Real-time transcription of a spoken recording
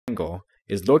angle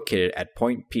is located at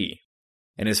point P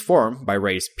and is formed by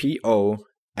rays PO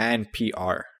and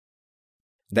PR.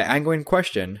 The angle in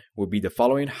question will be the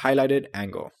following highlighted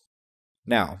angle.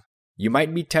 Now, you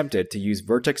might be tempted to use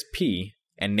vertex P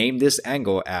and name this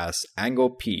angle as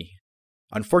angle P.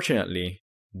 Unfortunately,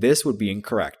 this would be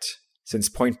incorrect, since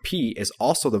point P is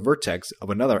also the vertex of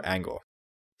another angle,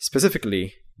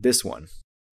 specifically this one.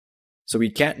 So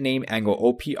we can't name angle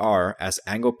OPR as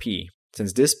angle P,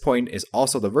 since this point is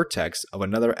also the vertex of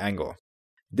another angle.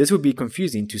 This would be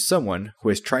confusing to someone who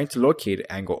is trying to locate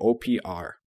angle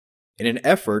OPR. In an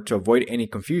effort to avoid any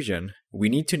confusion, we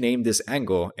need to name this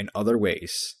angle in other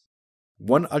ways.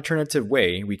 One alternative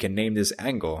way we can name this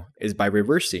angle is by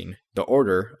reversing the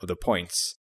order of the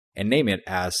points and name it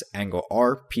as angle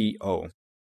RPO,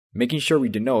 making sure we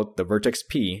denote the vertex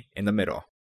P in the middle.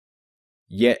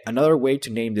 Yet another way to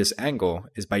name this angle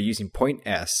is by using point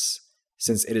S,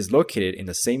 since it is located in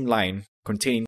the same line containing